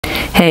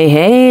Hey,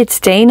 hey, it's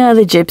Dana,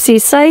 the Gypsy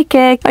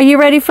Psychic. Are you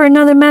ready for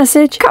another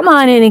message? Come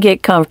on in and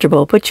get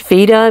comfortable. Put your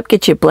feet up,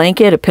 get your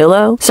blanket, a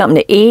pillow,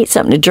 something to eat,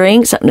 something to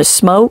drink, something to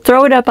smoke.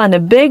 Throw it up on the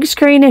big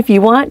screen if you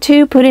want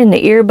to. Put in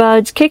the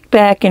earbuds, kick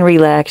back and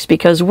relax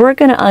because we're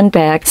going to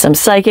unpack some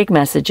psychic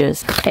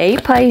messages. Hey,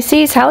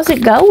 Pisces, how's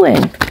it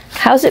going?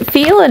 How's it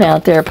feeling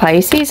out there,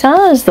 Pisces?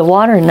 Is the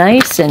water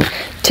nice and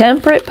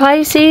temperate,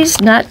 Pisces?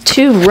 Not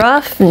too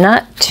rough,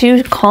 not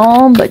too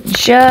calm, but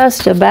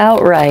just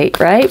about right.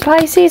 Right,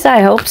 Pisces?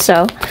 I hope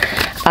so.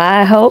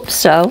 I hope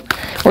so.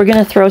 We're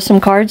going to throw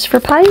some cards for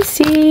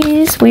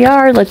Pisces. We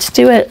are. Let's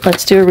do it.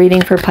 Let's do a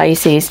reading for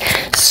Pisces.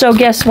 So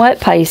guess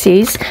what,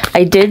 Pisces?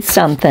 I did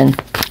something.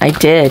 I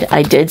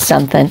did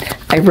something.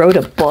 I wrote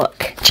a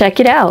book. Check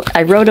it out.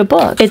 I wrote a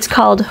book. It's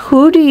called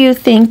Who Do You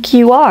Think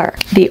You Are?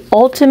 The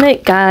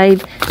Ultimate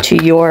Guide to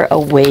Your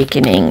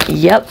Awakening.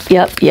 Yep.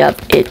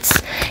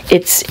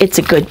 It's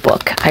a good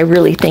book. I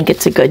really think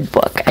it's a good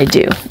book. I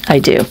do.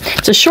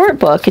 It's a short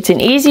book. It's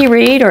an easy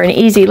read or an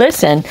easy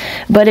listen,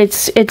 but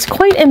it's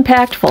quite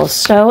impactful.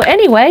 So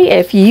anyway,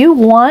 if you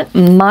want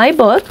my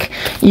book,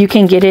 you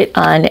can get it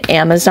on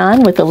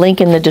Amazon with a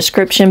link in the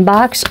description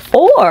box,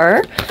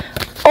 or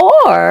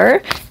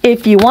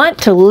if you want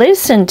to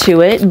listen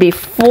to it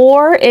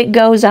before it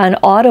goes on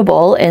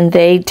Audible and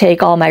they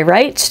take all my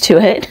rights to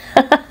it,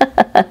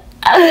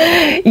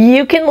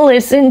 you can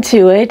listen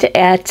to it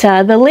at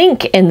the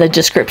link in the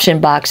description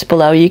box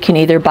below. You can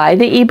either buy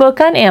the ebook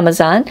on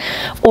Amazon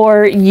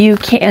or you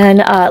can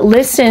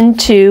listen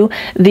to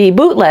the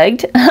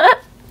bootlegged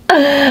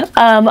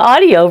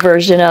audio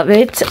version of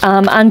it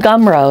on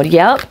Gumroad.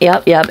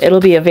 Yep. It'll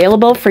be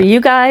available for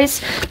you guys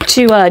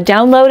to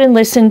download and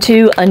listen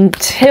to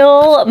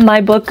until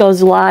my book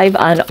goes live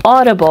on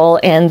Audible,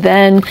 and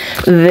then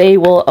they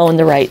will own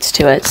the rights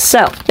to it.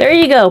 So there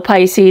you go,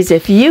 Pisces.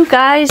 If you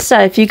guys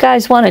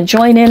want to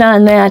join in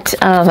on that,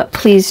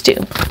 please do.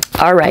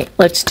 All right,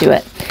 let's do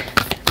it.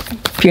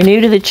 If you're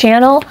new to the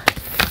channel,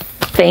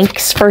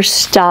 thanks for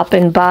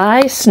stopping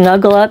by.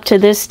 Snuggle up to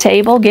this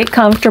table. Get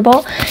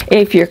comfortable.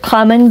 If you're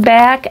coming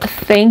back,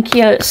 thank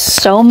you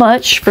so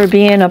much for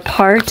being a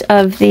part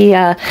of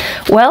the,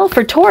 well,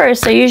 for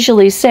Taurus, I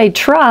usually say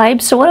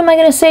tribe. So what am I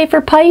going to say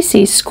for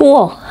Pisces?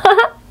 School.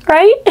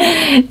 Right?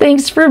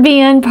 Thanks for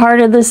being part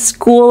of the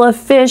school of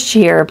fish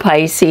here,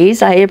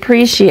 Pisces. I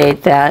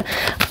appreciate that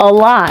a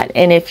lot.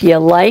 And if you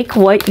like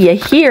what you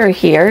hear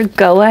here,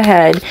 go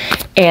ahead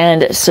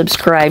and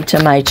subscribe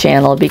to my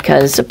channel,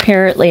 because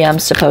apparently I'm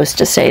supposed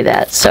to say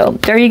that. So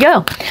there you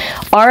go.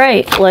 All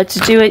right, let's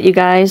do it, you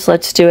guys.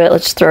 Let's do it.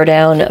 Let's throw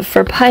down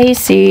for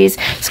Pisces.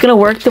 It's going to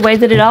work the way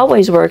that it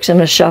always works. I'm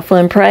going to shuffle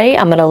and pray.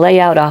 I'm going to lay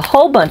out a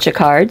whole bunch of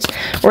cards.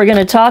 We're going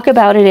to talk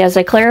about it as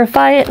I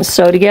clarify it and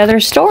sew together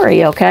a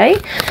story, okay?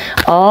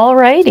 All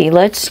righty,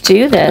 let's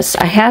do this.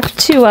 I have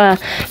to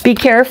be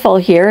careful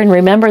here and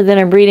remember that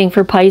I'm reading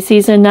for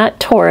Pisces and not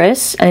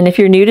Taurus. And if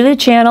you're new to the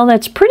channel,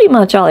 that's pretty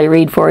much all I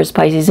read for is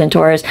Pisces and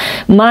Taurus.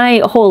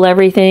 My whole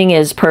everything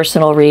is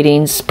personal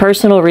readings.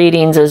 Personal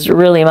readings is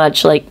really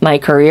much like my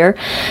career.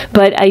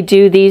 But I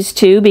do these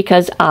two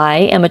because I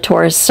am a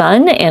Taurus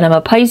sun and I'm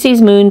a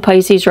Pisces moon,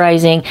 Pisces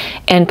rising,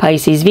 and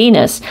Pisces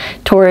Venus.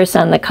 Taurus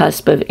on the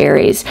cusp of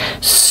Aries.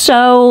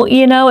 So,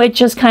 you know, it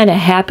just kind of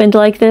happened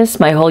like this.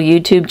 My whole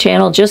YouTube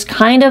channel just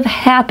kind of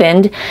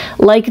happened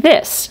like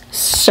this.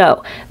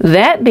 So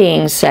that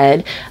being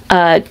said,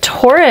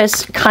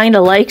 Taurus kind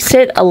of likes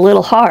it a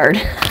little hard.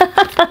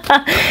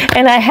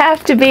 And I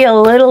have to be a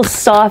little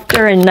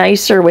softer and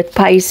nicer with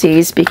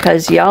Pisces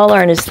because y'all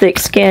aren't as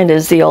thick-skinned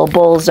as the old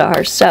bulls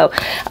are. So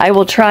I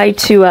will try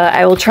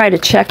to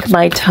check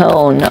my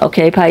tone.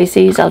 Okay,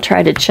 Pisces? I'll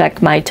try to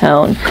check my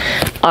tone.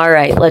 All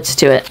right, let's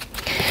do it.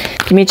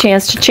 Give me a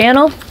chance to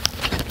channel.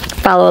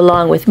 Follow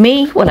along with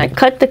me. When I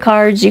cut the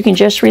cards, you can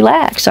just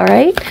relax, all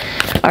right?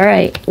 All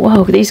right.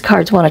 Whoa, these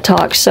cards want to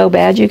talk so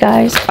bad, you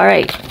guys. All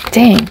right.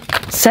 Dang.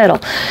 Settle.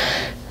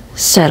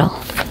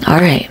 All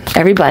right.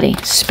 Everybody.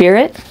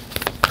 Spirit,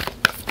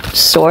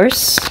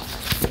 Source,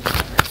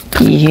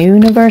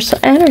 Universal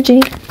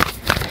Energy.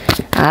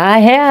 I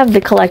have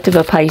the collective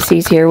of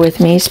Pisces here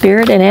with me,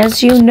 Spirit, and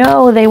as you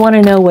know, they want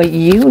to know what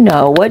you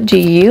know. What do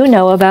you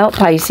know about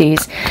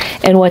Pisces,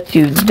 and what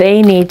do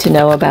they need to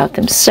know about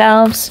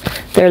themselves,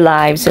 their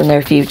lives, and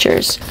their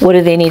futures? What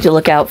do they need to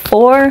look out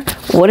for?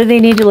 What do they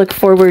need to look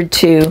forward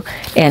to?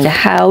 And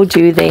how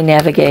do they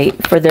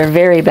navigate for their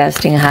very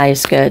best and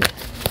highest good?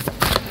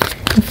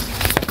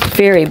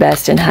 Very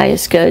best and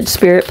highest good.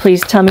 Spirit,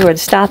 please tell me where the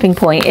stopping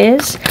point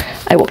is.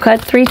 I will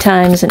cut 3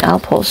 times and I'll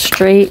pull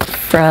straight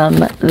from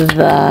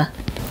the...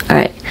 All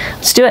right,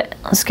 let's do it.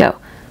 Let's go.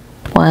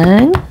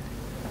 1,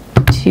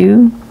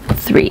 2,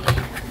 3.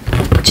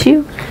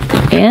 2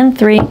 and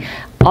 3.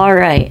 All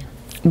right.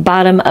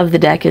 Bottom of the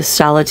deck is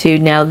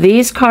Solitude. Now,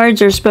 these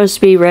cards are supposed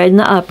to be read in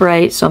the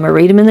upright, so I'm going to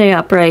read them in the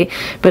upright,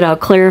 but I'll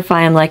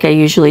clarify them like I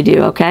usually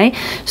do, okay?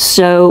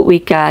 So we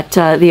got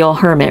the old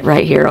Hermit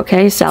right here,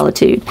 okay?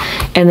 Solitude.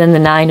 And then the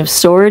Nine of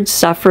Swords,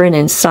 suffering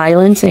and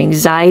silence,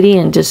 anxiety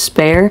and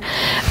despair.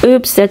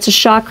 Oops, that's a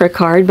chakra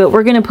card, but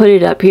we're going to put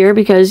it up here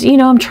because, you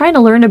know, I'm trying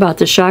to learn about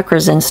the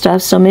chakras and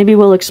stuff, so maybe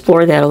we'll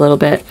explore that a little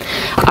bit.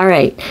 All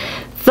right.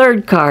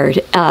 Third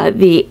card,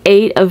 the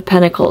Eight of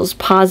Pentacles,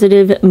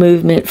 positive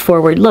movement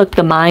forward. Look,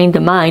 the mind.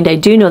 I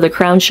do know the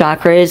crown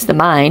chakra is the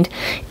mind.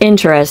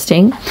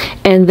 Interesting.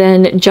 And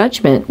then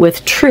Judgment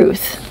with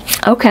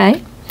truth.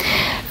 Okay.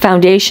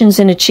 Foundations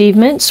and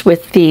achievements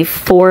with the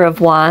Four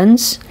of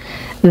Wands,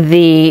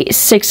 the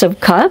Six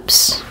of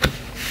Cups,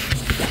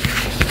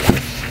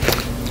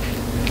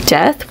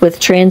 Death with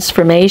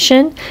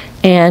transformation,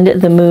 and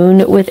the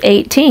Moon with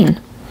 18.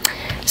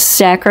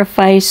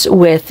 Sacrifice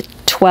with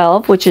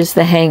 12, which is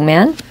the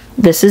Hangman.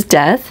 This is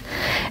death.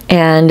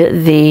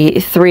 And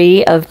the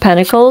Three of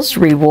Pentacles,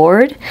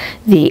 reward.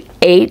 The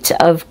Eight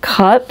of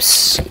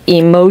Cups,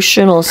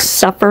 emotional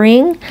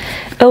suffering.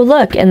 Oh,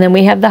 look, and then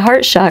we have the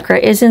heart chakra.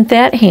 Isn't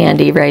that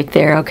handy right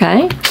there,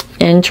 okay?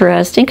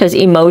 Interesting, because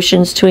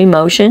emotions to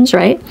emotions,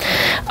 right?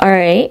 All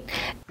right.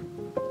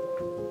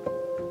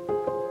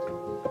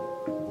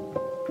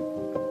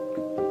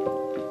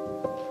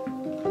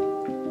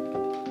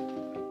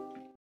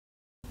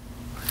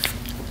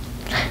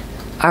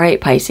 All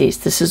right, Pisces,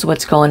 this is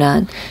what's going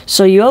on.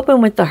 So you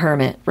open with the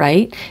Hermit,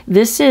 right?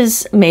 This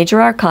is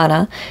Major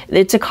Arcana.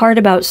 It's a card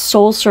about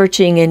soul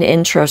searching and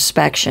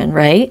introspection,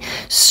 right?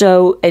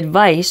 So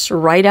advice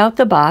right out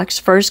the box.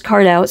 First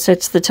card out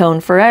sets the tone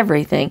for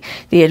everything.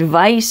 The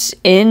advice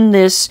in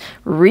this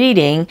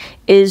reading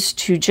is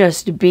to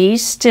just be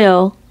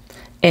still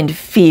and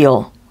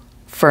feel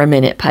for a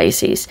minute,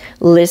 Pisces.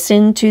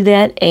 Listen to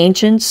that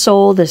ancient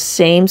soul, the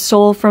same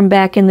soul from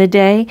back in the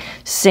day,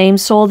 same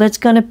soul that's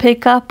going to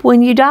pick up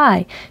when you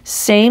die.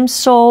 Same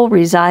soul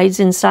resides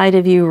inside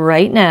of you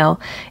right now,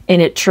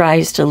 and it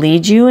tries to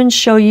lead you and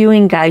show you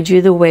and guide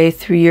you the way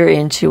through your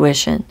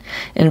intuition.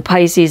 And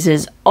Pisces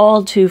is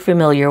all too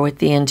familiar with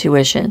the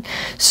intuition.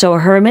 So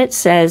Hermit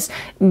says,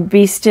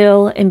 be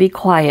still and be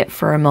quiet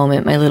for a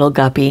moment, my little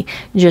guppy.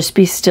 Just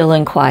be still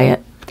and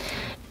quiet.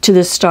 To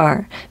the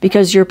Star,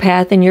 because your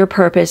path and your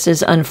purpose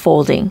is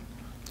unfolding.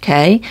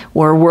 Okay?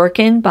 We're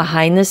working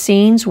behind the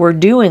scenes. We're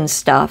doing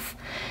stuff.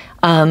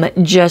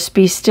 Just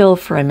be still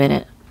for a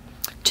minute.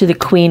 To the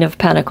Queen of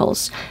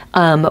Pentacles.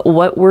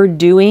 What we're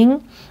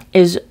doing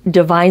is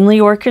divinely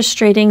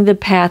orchestrating the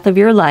path of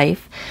your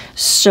life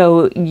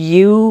so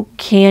you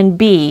can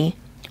be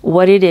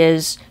what it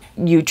is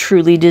you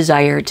truly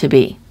desire to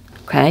be.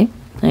 Okay?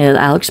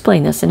 I'll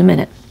explain this in a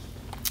minute.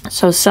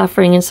 So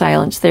suffering and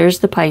silence, there's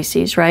the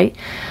Pisces, right?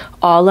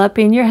 All up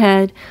in your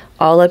head,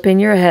 all up in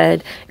your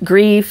head.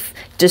 Grief,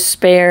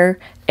 despair,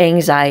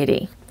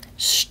 anxiety.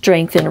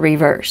 Strength in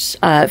reverse.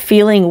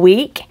 Feeling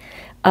weak,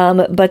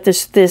 but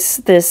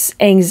this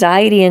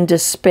anxiety and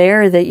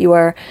despair that you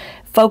are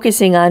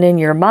focusing on in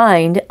your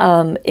mind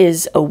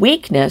is a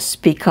weakness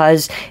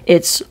because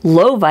it's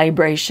low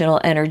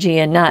vibrational energy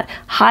and not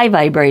high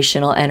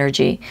vibrational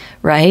energy,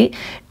 right?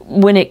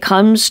 When it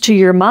comes to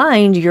your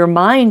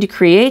mind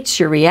creates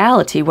your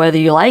reality, whether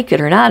you like it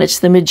or not. It's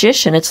the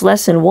magician. It's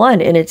lesson 1,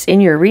 and it's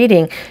in your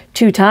reading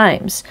 2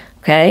 times,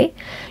 okay?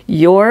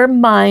 Your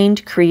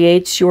mind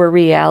creates your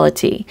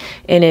reality.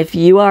 And if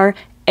you are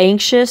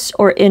anxious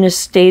or in a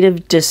state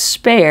of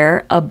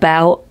despair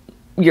about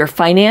your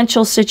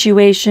financial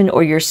situation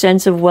or your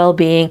sense of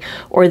well-being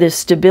or the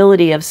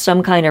stability of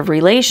some kind of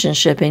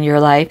relationship in your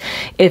life,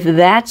 if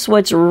that's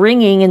what's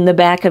ringing in the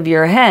back of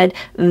your head,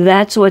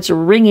 that's what's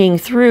ringing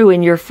through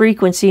in your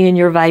frequency and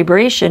your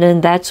vibration,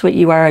 and that's what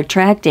you are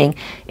attracting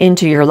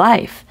into your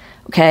life.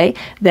 Okay?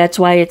 That's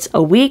why it's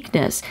a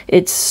weakness.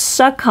 It's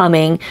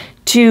succumbing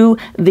to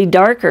the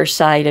darker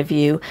side of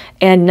you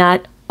and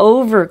not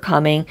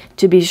overcoming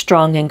to be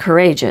strong and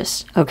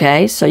courageous.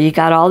 Okay? So you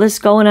got all this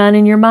going on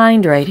in your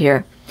mind right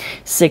here.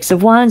 Six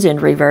of Wands in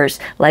reverse.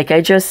 Like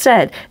I just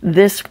said,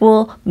 this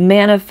will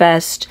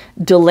manifest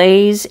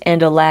delays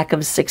and a lack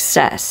of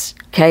success.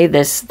 Okay,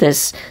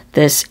 this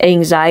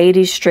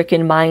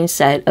anxiety-stricken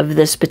mindset of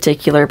this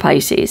particular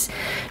Pisces.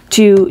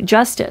 To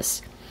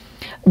Justice.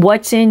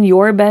 What's in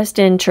your best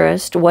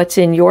interest, what's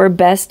in your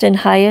best and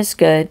highest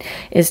good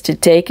is to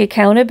take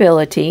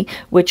accountability,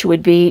 which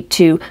would be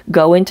to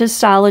go into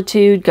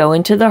solitude, go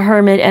into the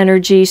Hermit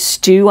energy,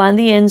 stew on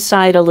the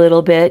inside a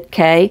little bit,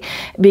 okay?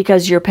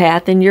 Because your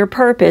path and your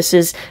purpose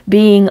is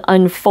being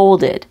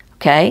unfolded.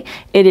 Okay?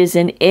 It is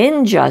an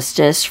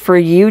injustice for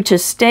you to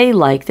stay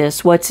like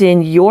this. What's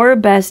in your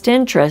best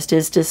interest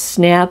is to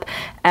snap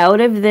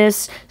out of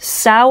this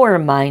sour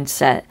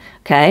mindset.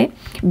 Okay?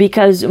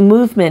 Because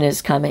movement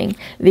is coming.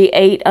 The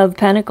Eight of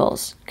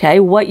Pentacles. Okay?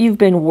 What you've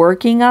been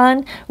working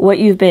on, what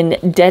you've been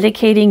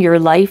dedicating your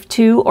life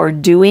to or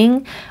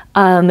doing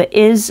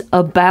is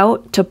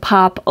about to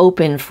pop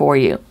open for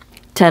you.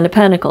 Ten of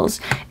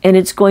Pentacles. And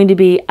it's going to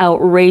be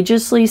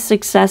outrageously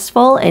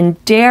successful,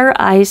 and dare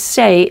I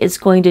say, it's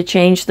going to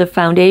change the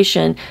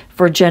foundation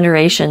for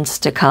generations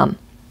to come.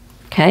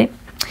 Okay?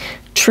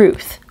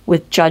 Truth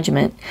with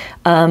Judgment.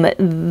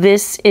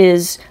 This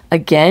is,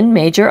 again,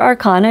 major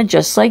arcana,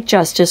 just like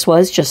Justice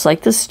was, just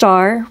like the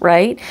Star,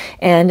 right?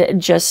 And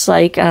just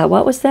like,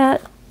 what was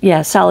that?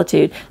 Yeah,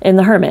 Solitude and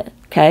the Hermit.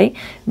 Okay?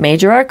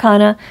 Major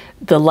arcana,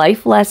 the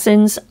life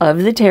lessons of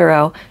the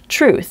tarot,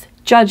 truth,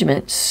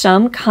 judgment,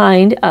 some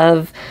kind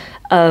of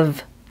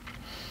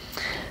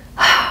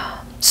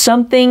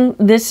something.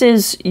 This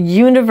is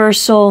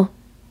universal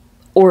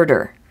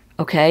order.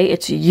 Okay?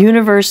 It's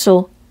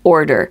universal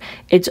order.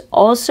 It's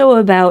also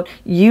about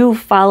you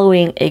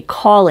following a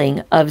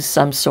calling of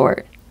some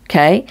sort.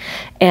 Okay?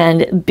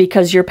 And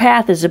because your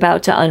path is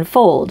about to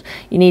unfold,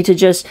 you need to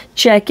just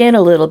check in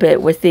a little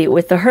bit with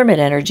the Hermit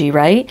energy,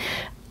 right?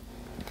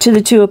 To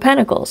the Two of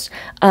Pentacles.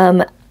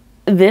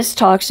 This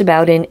talks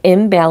about an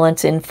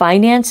imbalance in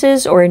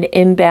finances, or an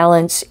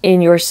imbalance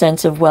in your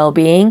sense of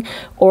well-being,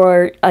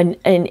 or an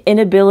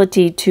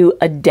inability to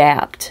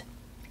adapt.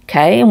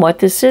 Okay? And what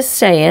this is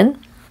saying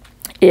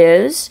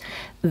is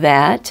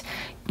that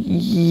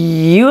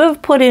you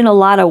have put in a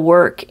lot of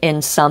work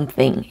in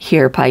something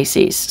here,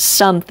 Pisces,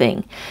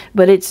 something,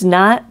 but it's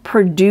not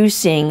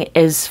producing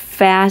as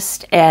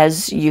fast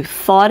as you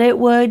thought it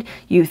would,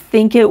 you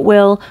think it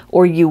will,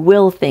 or you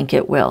will think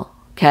it will.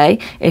 Okay?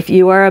 If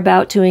you are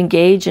about to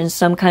engage in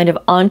some kind of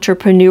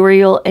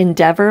entrepreneurial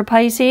endeavor,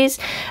 Pisces,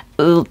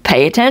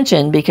 pay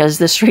attention, because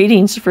this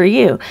reading's for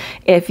you.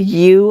 If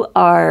you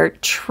are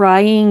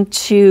trying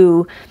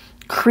to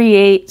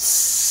create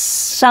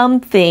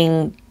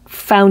something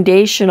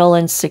foundational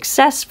and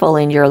successful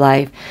in your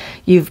life,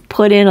 you've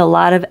put in a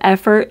lot of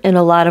effort and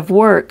a lot of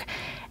work,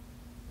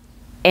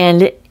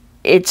 and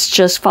it's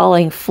just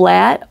falling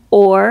flat,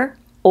 or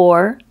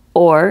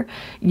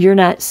you're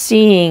not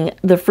seeing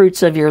the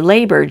fruits of your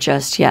labor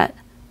just yet.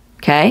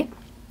 Okay?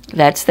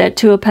 That's that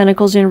Two of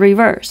Pentacles in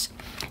reverse.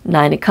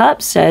 Nine of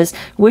Cups says,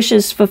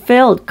 wishes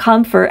fulfilled,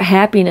 comfort,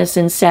 happiness,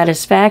 and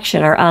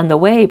satisfaction are on the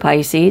way,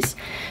 Pisces.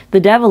 The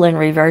Devil in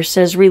reverse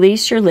says,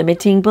 release your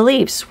limiting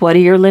beliefs. What are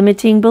your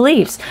limiting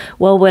beliefs?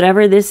 Well,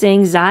 whatever this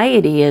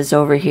anxiety is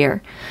over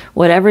here,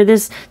 whatever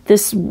this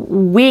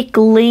weak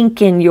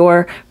link in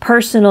your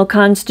personal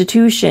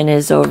constitution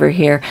is over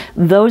here,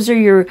 those are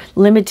your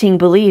limiting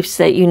beliefs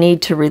that you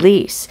need to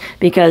release,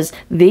 because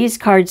these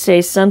cards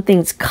say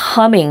something's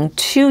coming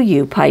to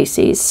you,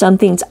 Pisces.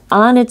 Something's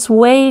on its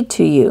way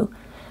to you.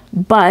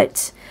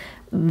 But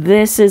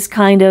this is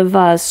kind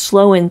of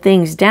slowing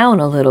things down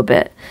a little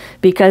bit,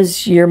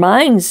 because your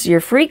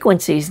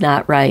frequency's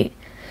not right.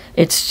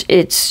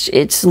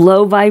 It's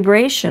low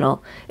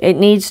vibrational. It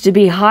needs to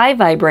be high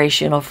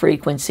vibrational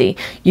frequency.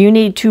 You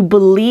need to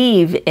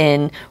believe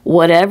in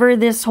whatever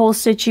this whole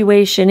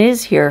situation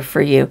is here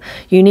for you.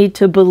 You need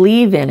to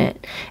believe in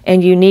it,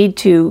 and you need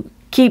to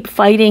keep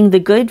fighting the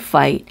good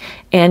fight,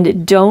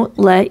 and don't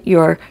let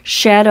your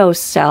shadow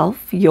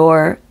self,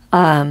 your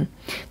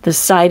the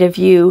side of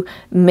you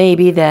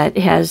maybe that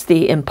has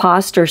the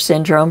imposter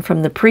syndrome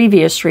from the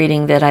previous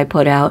reading that I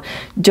put out,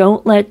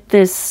 don't let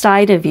this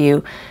side of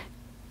you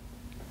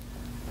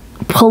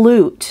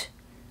pollute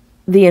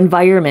the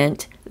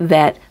environment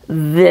that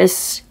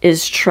this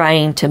is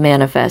trying to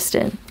manifest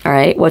in. All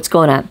right, what's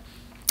going on?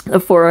 The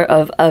Four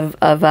of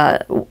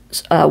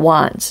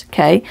Wands,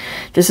 okay?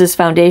 This is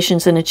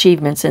foundations and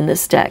achievements in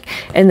this deck.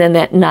 And then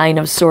that Nine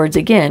of Swords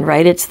again,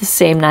 right? It's the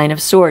same Nine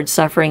of Swords,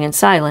 suffering and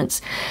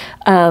silence.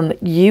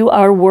 You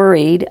are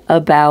worried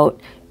about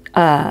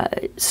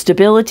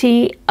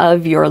stability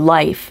of your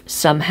life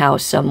somehow,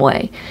 some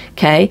way,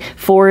 okay?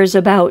 Four is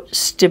about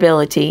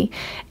stability,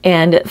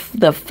 and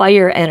the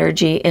fire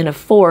energy in a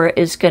Four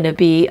is going to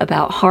be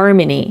about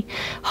harmony,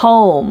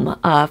 home,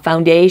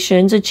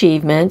 foundations,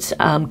 achievements,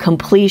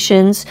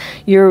 completions.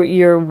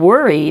 You're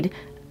worried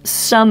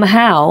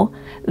somehow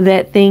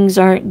that things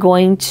aren't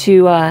going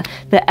to,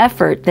 the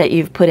effort that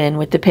you've put in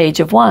with the Page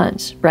of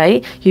Wands,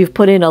 right? You've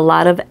put in a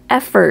lot of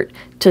effort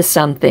to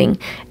something,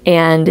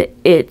 and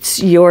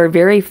it's your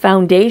very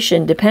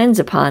foundation depends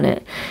upon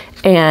it.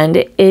 And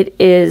it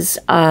is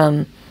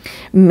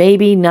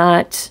maybe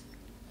not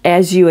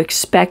as you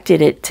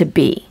expected it to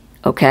be,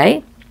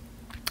 okay?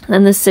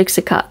 Then the Six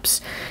of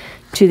Cups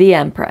to the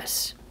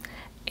Empress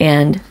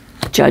and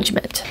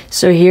Judgment.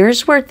 So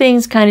here's where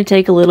things kind of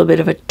take a little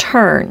bit of a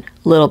turn,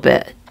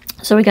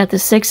 So we got the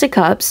Six of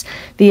Cups,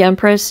 the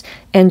Empress,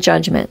 and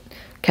Judgment.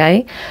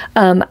 Okay,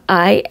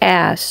 I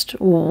asked,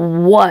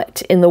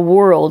 what in the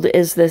world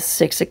is this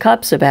Six of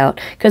Cups about?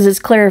 Because it's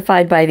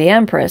clarified by the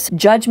Empress.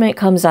 Judgment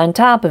comes on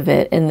top of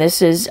it, and this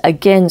is,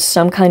 again,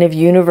 some kind of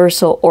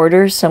universal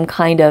order, some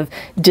kind of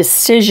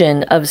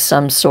decision of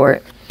some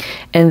sort.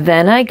 And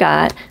then I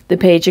got the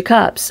Page of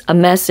Cups, a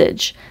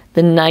message,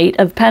 the Knight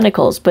of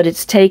Pentacles, but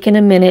it's taken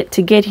a minute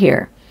to get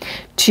here.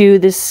 To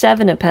the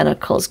Seven of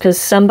Pentacles, because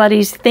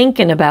somebody's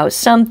thinking about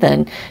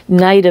something,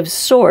 Knight of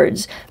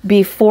Swords,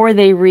 before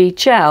they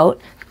reach out,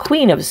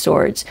 Queen of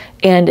Swords,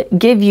 and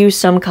give you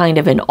some kind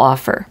of an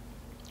offer.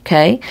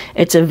 Okay?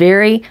 It's a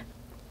very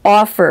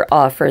offer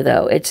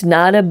though. It's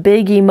not a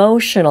big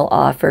emotional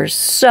offer.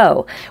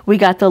 So we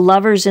got the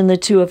Lovers and the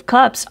Two of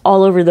Cups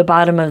all over the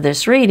bottom of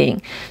this reading.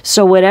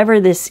 So whatever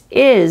this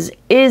is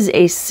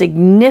a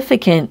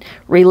significant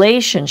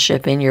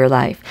relationship in your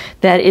life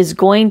that is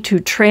going to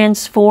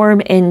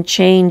transform and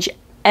change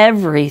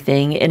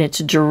everything, and it's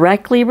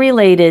directly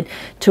related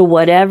to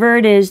whatever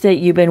it is that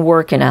you've been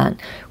working on.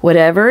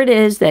 Whatever it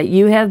is that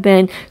you have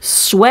been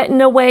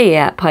sweating away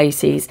at,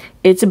 Pisces,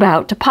 it's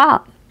about to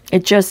pop.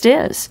 It just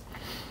is.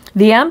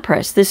 The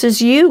Empress, this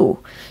is you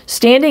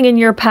standing in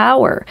your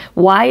power.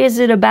 Why is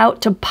it about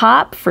to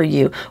pop for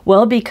you?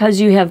 Well, because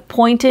you have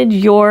pointed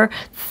your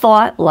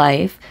thought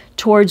life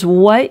towards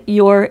what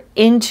your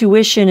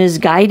intuition is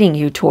guiding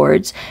you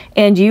towards,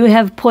 and you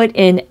have put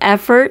in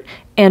effort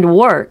and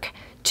work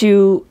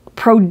to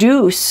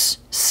produce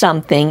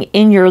something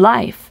in your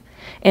life.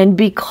 And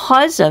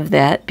because of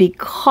that,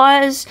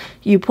 because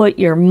you put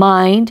your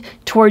mind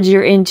towards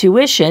your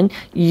intuition,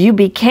 you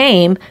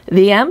became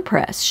the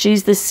Empress.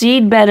 She's the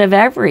seedbed of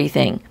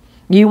everything.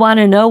 You want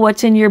to know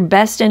what's in your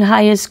best and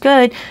highest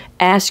good,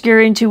 ask your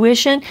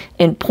intuition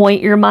and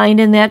point your mind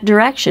in that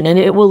direction, and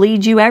it will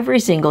lead you every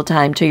single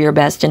time to your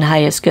best and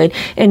highest good.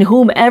 And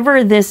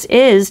whomever this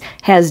is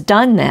has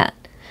done that.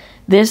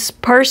 This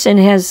person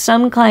has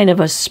some kind of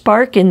a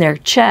spark in their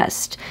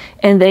chest,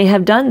 and they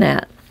have done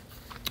that.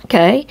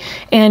 Okay?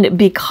 And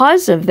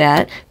because of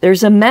that,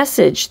 there's a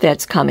message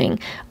that's coming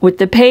with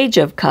the Page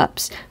of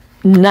Cups.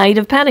 Knight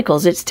of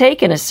Pentacles. It's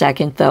taken a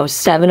second though.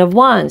 Seven of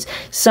Wands.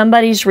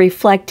 Somebody's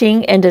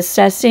reflecting and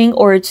assessing,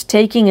 or it's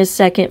taking a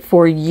second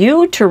for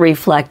you to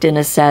reflect and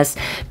assess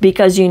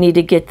because you need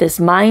to get this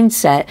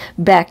mindset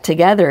back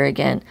together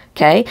again.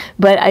 Okay?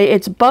 But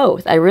it's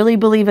both. I really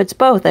believe it's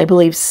both. I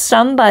believe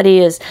somebody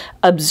is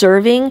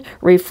observing,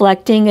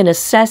 reflecting, and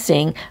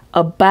assessing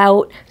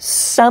about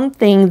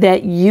something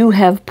that you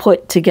have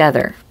put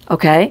together.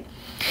 Okay?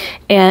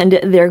 And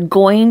they're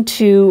going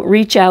to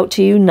reach out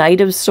to you. Knight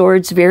of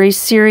Swords, very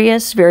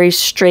serious, very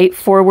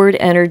straightforward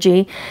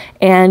energy.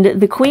 And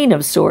the Queen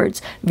of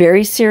Swords,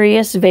 very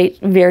serious,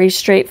 very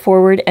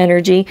straightforward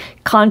energy.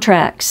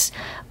 Contracts,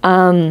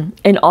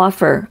 an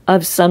offer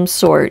of some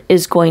sort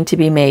is going to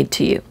be made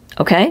to you.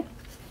 Okay?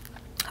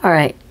 All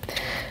right.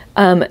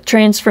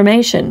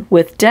 Transformation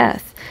with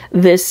Death.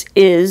 This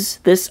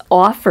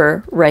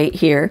offer right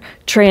here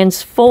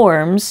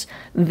transforms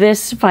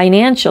this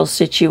financial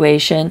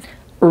situation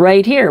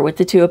right here with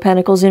the Two of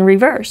Pentacles in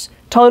reverse.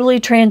 Totally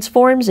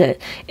transforms it.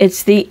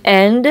 It's the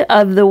end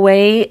of the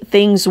way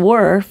things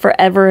were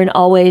forever and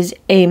always,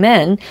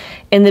 amen,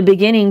 and the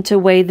beginning to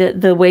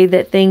the way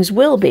that things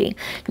will be.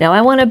 Now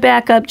I want to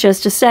back up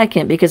just a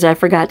second because I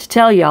forgot to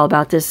tell you all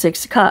about this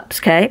Six of Cups,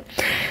 okay?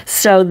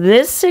 So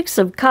this Six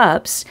of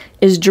Cups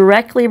is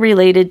directly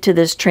related to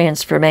this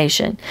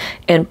transformation.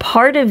 And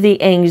part of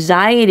the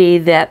anxiety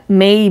that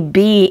may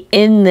be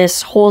in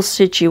this whole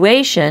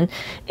situation,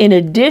 in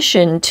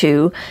addition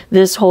to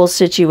this whole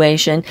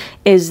situation,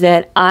 is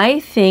that I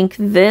think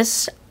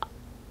this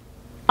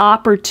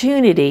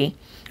opportunity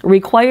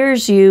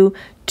requires you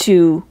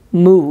to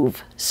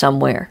move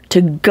somewhere,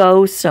 to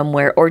go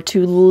somewhere, or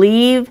to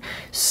leave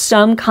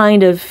some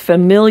kind of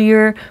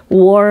familiar,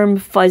 warm,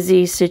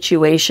 fuzzy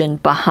situation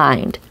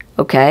behind,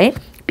 okay?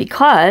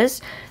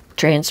 Because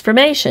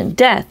transformation,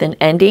 death, an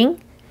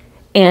ending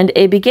and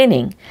a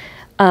beginning.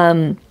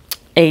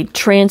 A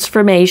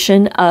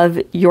transformation of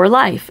your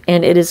life,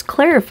 and it is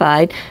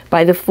clarified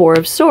by the Four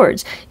of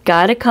Swords.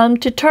 Got to come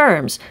to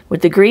terms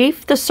with the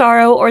grief, the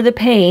sorrow, or the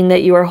pain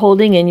that you are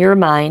holding in your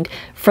mind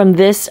from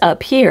this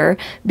up here,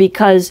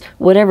 because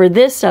whatever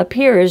this up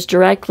here is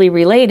directly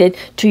related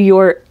to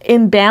your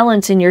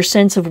imbalance in your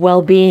sense of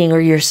well-being or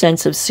your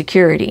sense of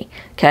security.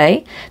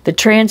 Okay? The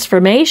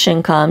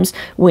transformation comes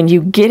when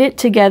you get it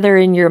together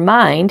in your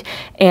mind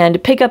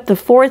and pick up the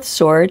fourth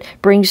sword,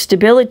 bring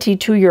stability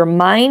to your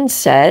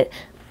mindset.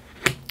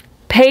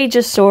 Page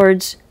of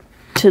Swords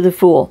to the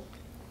Fool.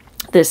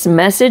 This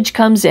message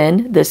comes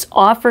in, this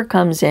offer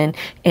comes in,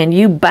 and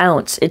you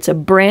bounce. It's a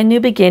brand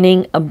new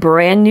beginning, a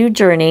brand new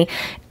journey,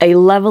 a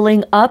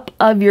leveling up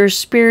of your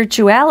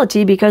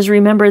spirituality, because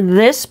remember,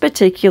 this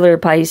particular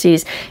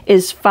Pisces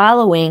is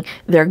following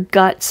their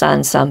guts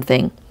on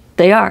something.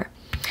 They are.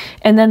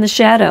 And then the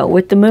Shadow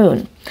with the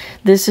Moon.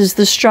 This is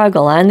the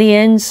struggle on the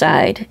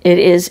inside. It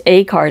is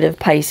a card of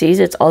Pisces.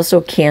 It's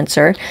also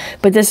Cancer.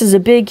 But this is a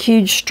big,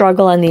 huge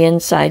struggle on the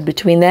inside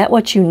between that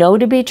what you know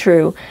to be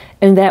true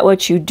and that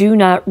what you do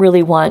not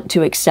really want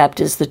to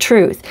accept as the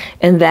truth.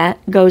 And that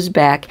goes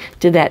back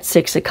to that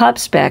Six of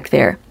Cups back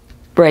there,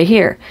 right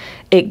here.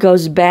 It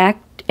goes back,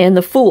 and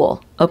the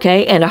Fool,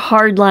 okay, and a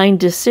hardline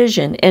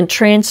decision and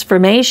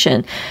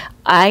transformation.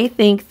 I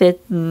think that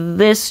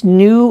this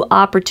new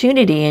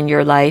opportunity in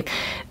your life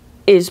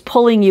is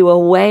pulling you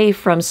away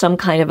from some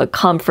kind of a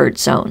comfort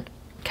zone,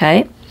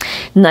 okay?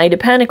 Knight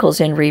of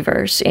Pentacles in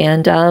reverse,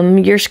 and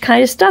you're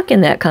kind of stuck in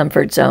that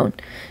comfort zone.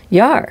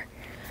 You are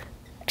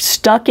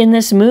stuck in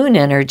this moon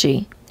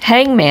energy.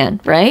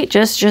 Hangman, right?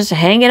 Just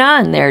hanging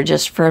on there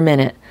just for a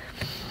minute.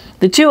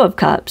 The Two of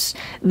Cups,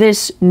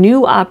 this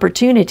new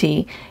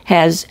opportunity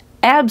has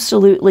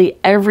absolutely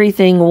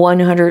everything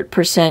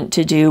 100%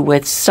 to do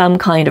with some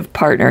kind of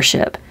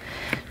partnership.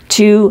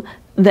 To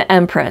the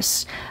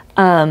Empress,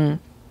 in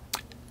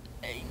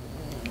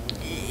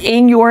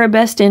your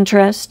best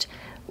interest,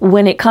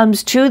 when it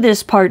comes to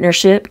this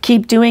partnership,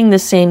 keep doing the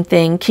same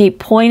thing. Keep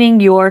pointing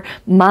your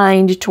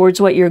mind towards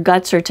what your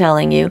guts are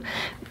telling you.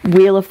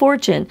 Wheel of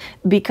Fortune,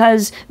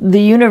 because the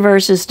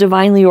universe is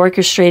divinely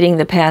orchestrating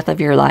the path of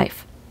your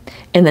life.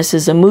 And this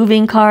is a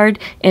moving card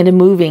and a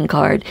moving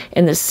card.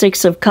 And the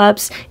Six of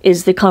Cups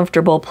is the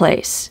comfortable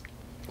place.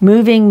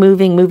 Moving,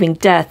 moving, moving,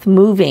 death,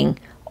 moving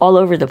all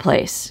over the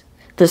place.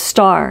 The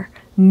Star,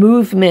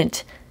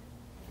 movement.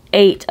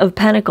 Eight of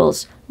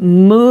Pentacles,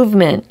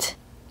 movement.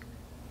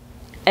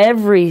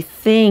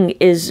 Everything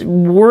is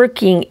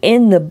working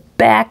in the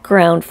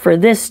background for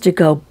this to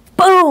go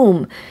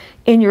boom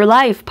in your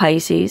life,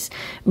 Pisces.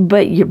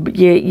 But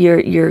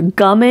you're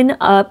gumming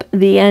up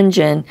the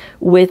engine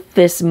with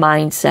this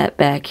mindset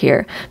back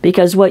here,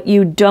 because what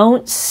you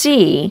don't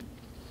see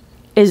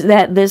is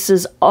that this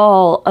is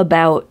all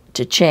about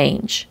to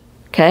change.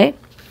 Okay?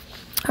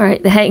 All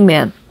right, the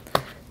Hangman.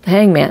 The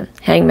Hangman,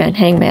 Hangman,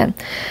 Hangman.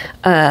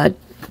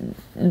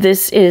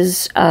 This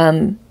is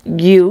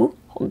you,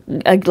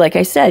 like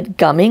I said,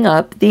 gumming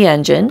up the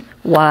engine.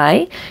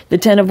 Why? The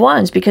Ten of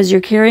Wands, because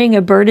you're carrying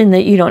a burden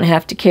that you don't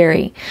have to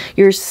carry.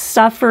 You're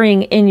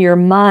suffering in your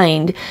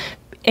mind,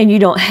 and you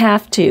don't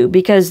have to,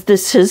 because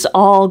this is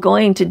all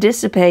going to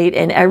dissipate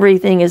and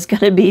everything is going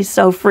to be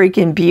so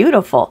freaking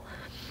beautiful.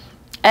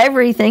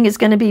 Everything is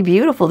going to be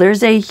beautiful.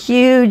 There's a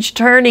huge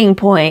turning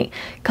point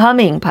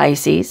coming,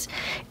 Pisces,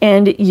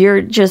 and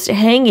you're just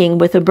hanging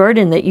with a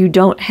burden that you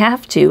don't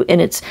have to, and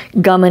it's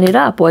gumming it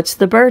up. What's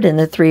the burden?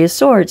 The Three of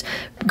Swords.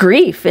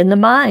 Grief in the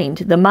mind,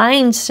 the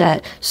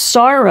mindset,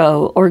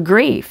 sorrow or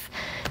grief.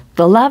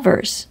 The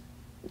Lovers.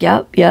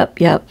 Yep.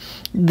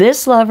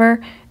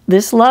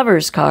 This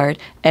Lovers card,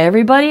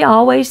 everybody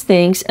always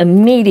thinks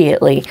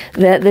immediately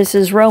that this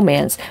is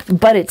romance,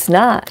 but it's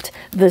not.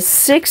 The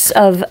Six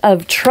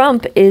of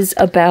Trump is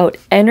about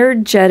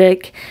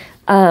energetic,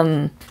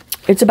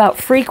 it's about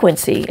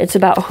frequency. It's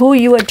about who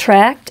you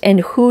attract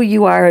and who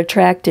you are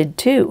attracted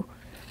to.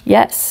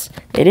 Yes,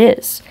 it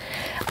is.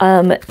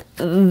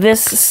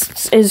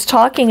 This is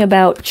talking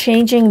about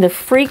changing the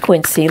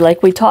frequency,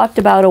 like we talked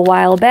about a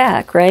while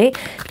back, right?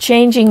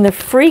 Changing the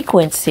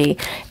frequency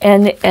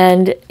and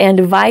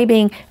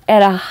vibing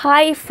at a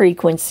high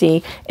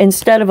frequency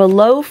instead of a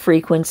low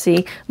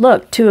frequency.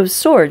 Look, Two of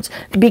Swords,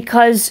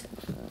 because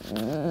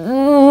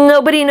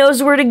nobody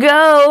knows where to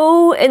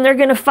go, and they're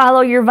going to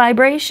follow your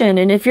vibration.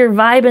 And if you're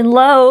vibing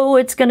low,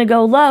 it's going to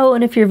go low,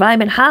 and if you're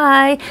vibing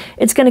high,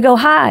 it's going to go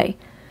high.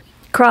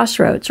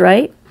 Crossroads,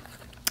 right?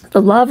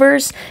 The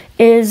Lovers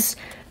is,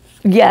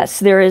 yes,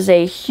 there is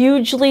a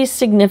hugely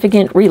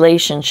significant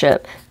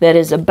relationship that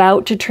is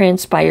about to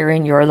transpire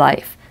in your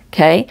life,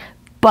 okay?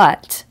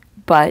 But,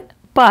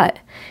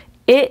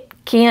 it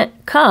can't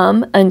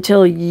come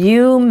until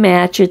you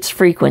match its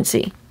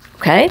frequency,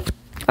 okay?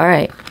 All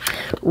right.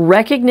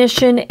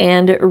 Recognition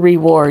and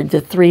reward, the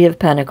Three of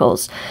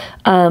Pentacles.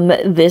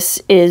 This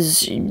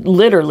is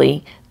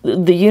literally,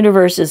 the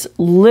universe is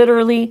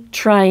literally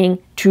trying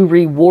to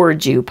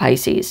reward you,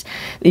 Pisces.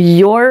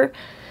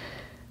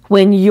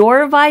 When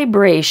your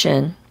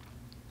vibration,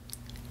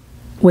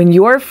 when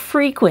your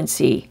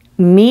frequency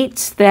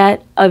meets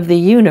that of the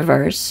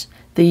universe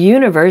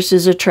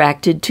is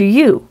attracted to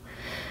you.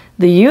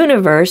 The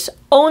universe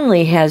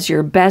only has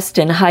your best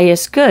and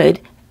highest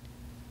good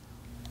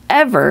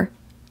ever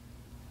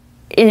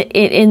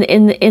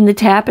in the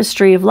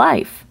tapestry of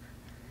life.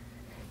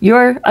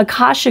 Your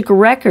Akashic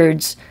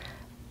records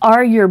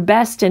are your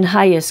best and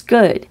highest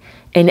good,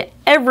 and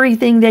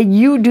everything that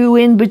you do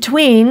in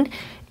between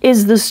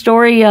is the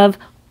story of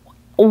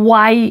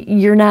why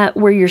you're not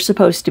where you're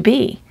supposed to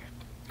be,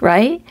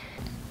 right?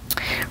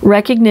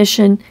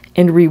 Recognition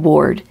and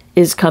reward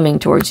is coming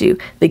towards you.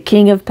 The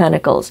King of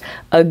Pentacles,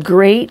 a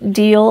great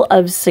deal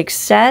of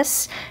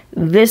success.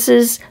 This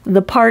is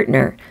the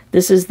partner.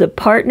 This is the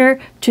partner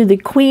to the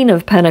Queen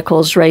of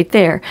Pentacles right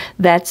there.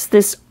 That's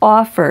this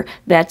offer.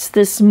 That's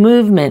this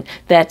movement.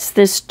 That's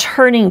this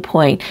turning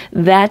point.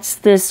 That's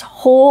this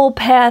whole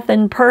path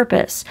and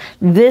purpose.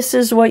 This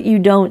is what you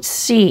don't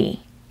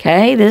see.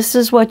 Okay? This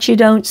is what you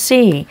don't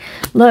see.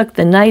 Look,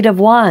 the Knight of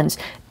Wands.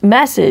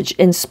 Message,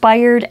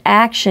 inspired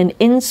action,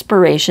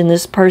 inspiration.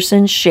 This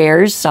person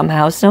shares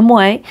somehow, some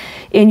way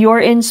in your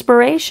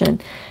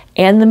inspiration.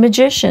 And the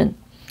Magician,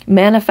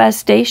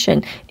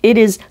 manifestation. It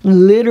is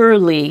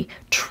literally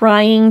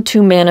trying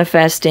to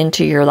manifest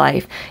into your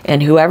life.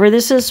 And whoever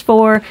this is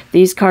for,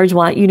 these cards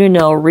want you to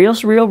know real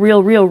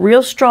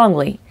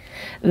strongly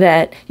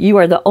that you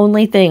are the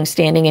only thing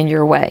standing in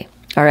your way.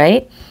 All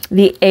right?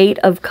 The Eight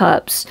of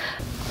Cups,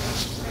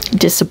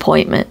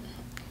 disappointment.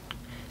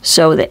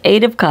 So the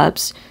Eight of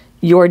Cups,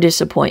 your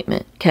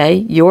disappointment, okay?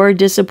 Your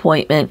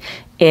disappointment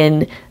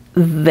in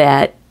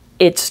that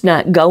it's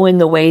not going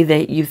the way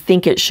that you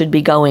think it should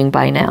be going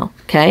by now,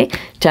 okay?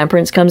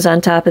 Temperance comes on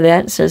top of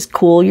that and says,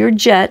 cool your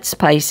jets,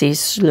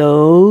 Pisces.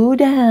 Slow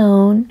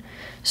down.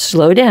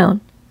 Slow down.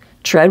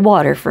 Tread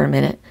water for a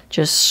minute.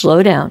 Just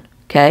slow down,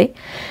 okay?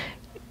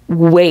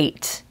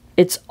 Wait.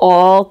 It's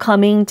all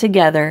coming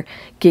together.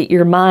 Get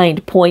your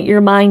mind, point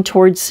your mind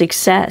towards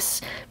success.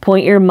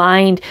 Point your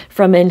mind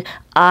from an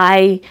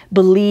I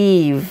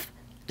believe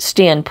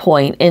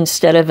standpoint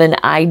instead of an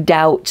I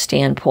doubt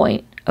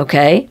standpoint,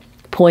 okay?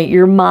 Point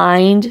your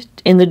mind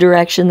in the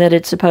direction that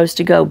it's supposed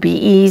to go. Be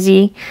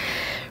easy,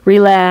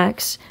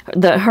 relax.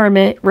 The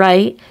Hermit,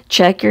 right?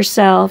 Check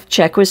yourself,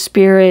 check with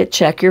spirit,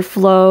 check your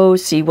flow,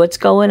 see what's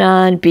going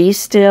on, be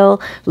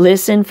still,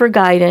 listen for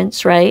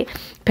guidance, right?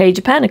 Page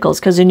of Pentacles,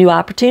 because a new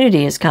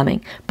opportunity is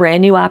coming.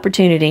 Brand new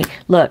opportunity.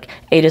 Look,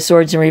 Eight of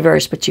Swords in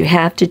reverse, but you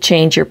have to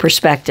change your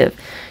perspective.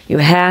 You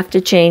have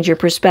to change your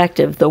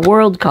perspective. The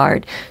World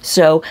card.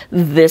 So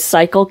this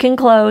cycle can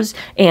close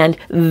and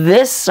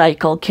this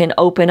cycle can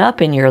open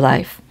up in your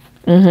life.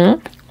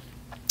 The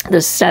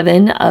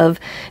Seven of,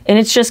 and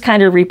it's just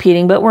kind of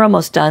repeating, but we're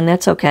almost done.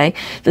 That's okay.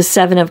 The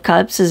Seven of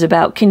Cups is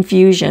about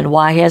confusion.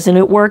 Why hasn't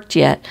it worked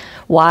yet?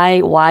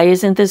 Why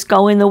isn't this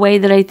going the way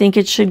that I think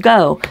it should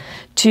go?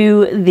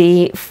 To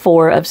the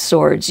Four of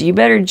Swords. You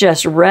better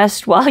just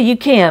rest while you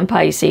can,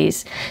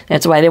 Pisces.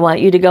 That's why they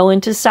want you to go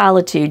into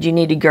solitude. You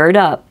need to gird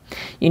up.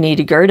 You need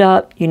to gird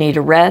up. You need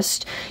to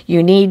rest.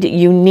 You need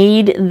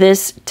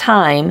this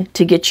time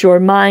to get your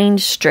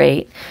mind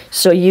straight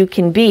so you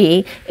can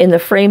be in the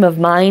frame of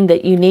mind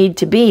that you need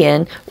to be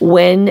in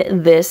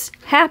when this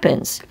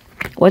happens.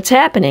 What's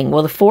happening?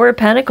 Well, the Four of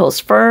Pentacles,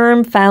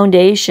 firm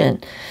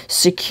foundation,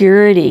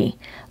 security,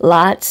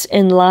 lots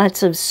and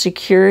lots of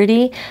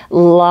security,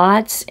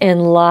 lots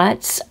and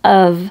lots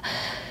of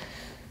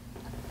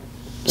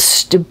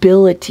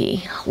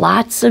stability,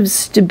 lots of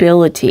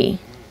stability.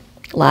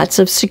 Lots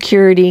of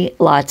security,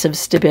 lots of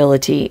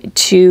stability.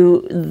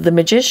 To the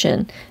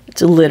Magician,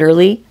 it's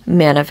literally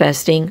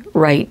manifesting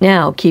right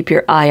now. Keep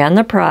your eye on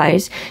the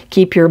prize.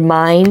 Keep your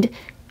mind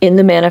in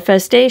the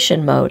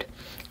manifestation mode.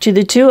 To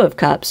the Two of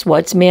Cups,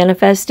 what's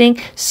manifesting?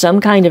 Some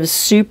kind of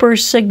super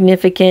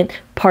significant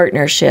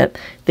partnership.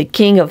 The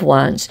King of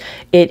Wands.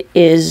 It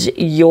is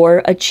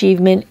your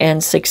achievement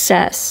and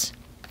success.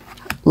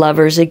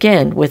 Lovers,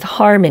 again, with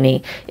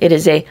harmony. It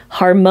is a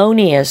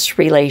harmonious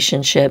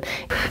relationship.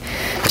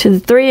 To the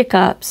Three of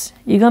Cups,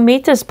 you're going to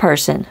meet this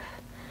person.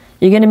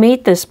 You're going to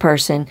meet this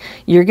person.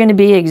 You're going to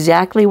be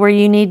exactly where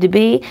you need to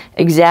be,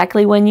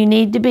 exactly when you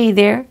need to be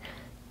there,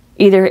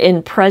 either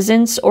in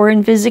presence or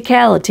in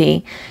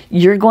physicality.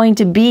 You're going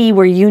to be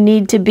where you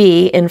need to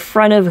be in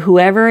front of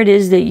whoever it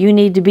is that you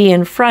need to be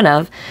in front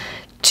of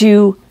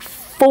to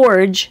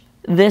forge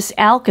this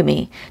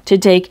alchemy, to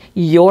take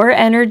your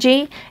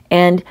energy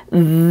and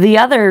the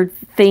other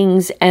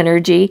thing's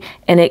energy,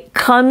 and it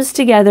comes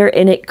together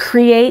and it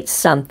creates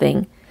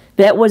something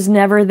that was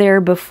never there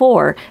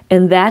before.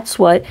 And that's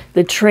what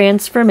the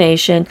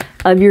transformation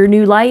of your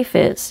new life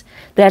is.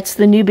 That's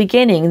the new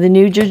beginning, the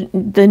new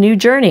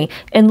journey.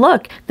 And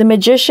look, the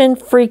Magician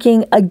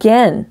freaking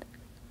again.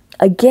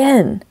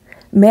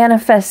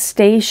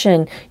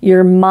 Manifestation,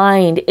 your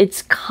mind,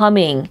 it's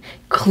coming.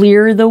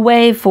 Clear the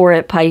way for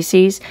it,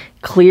 Pisces.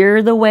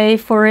 Clear the way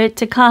for it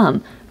to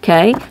come.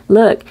 Okay,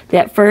 look,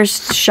 that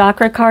first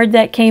chakra card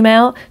that came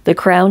out, the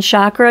crown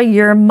chakra,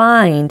 your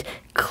mind.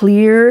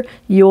 Clear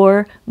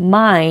your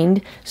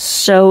mind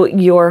so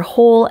your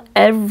whole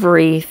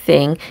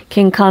everything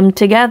can come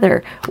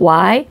together.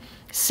 Why?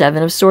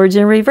 Seven of Swords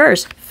in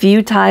reverse.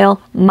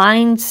 Futile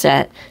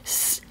mindset.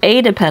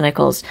 Eight of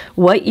Pentacles.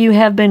 What you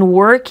have been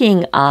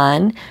working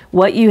on,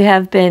 what you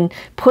have been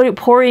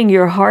pouring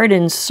your heart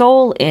and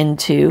soul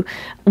into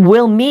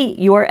will meet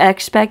your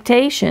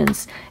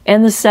expectations.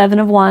 And the Seven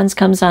of Wands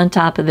comes on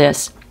top of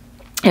this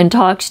and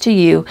talks to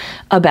you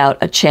about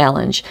a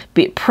challenge.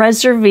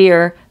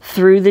 Persevere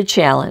through the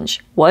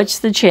challenge. What's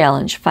the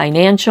challenge?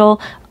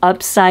 Financial,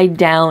 upside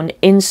down,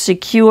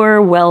 insecure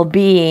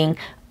well-being,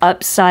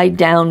 upside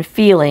down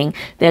feeling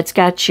that's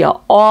got you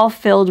all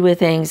filled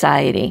with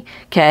anxiety.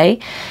 Okay?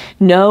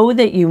 Know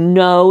that you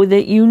know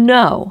that you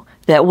know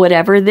that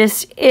whatever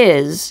this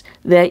is,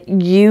 that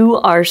you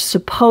are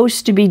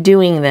supposed to be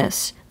doing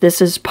this.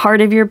 This is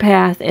part of your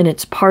path and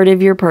it's part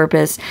of your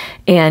purpose,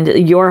 and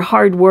your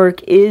hard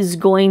work is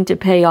going to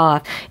pay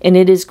off, and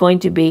it is going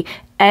to be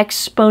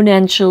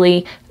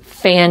exponentially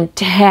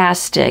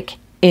fantastic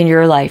in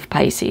your life,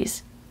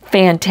 Pisces.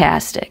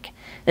 Fantastic.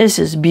 This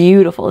is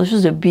beautiful. This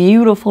was a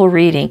beautiful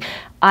reading.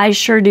 I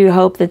sure do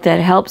hope that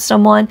that helps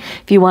someone.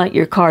 If you want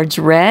your cards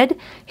read,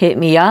 hit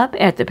me up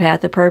at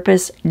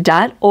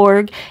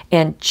thepathofpurpose.org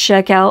and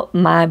check out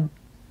my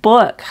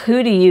book,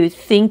 Who Do You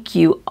Think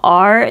You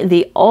Are?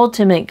 The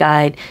Ultimate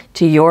Guide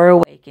to Your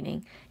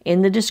Awakening.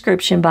 In the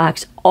description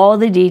box, all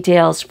the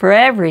details for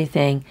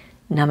everything.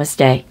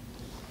 Namaste.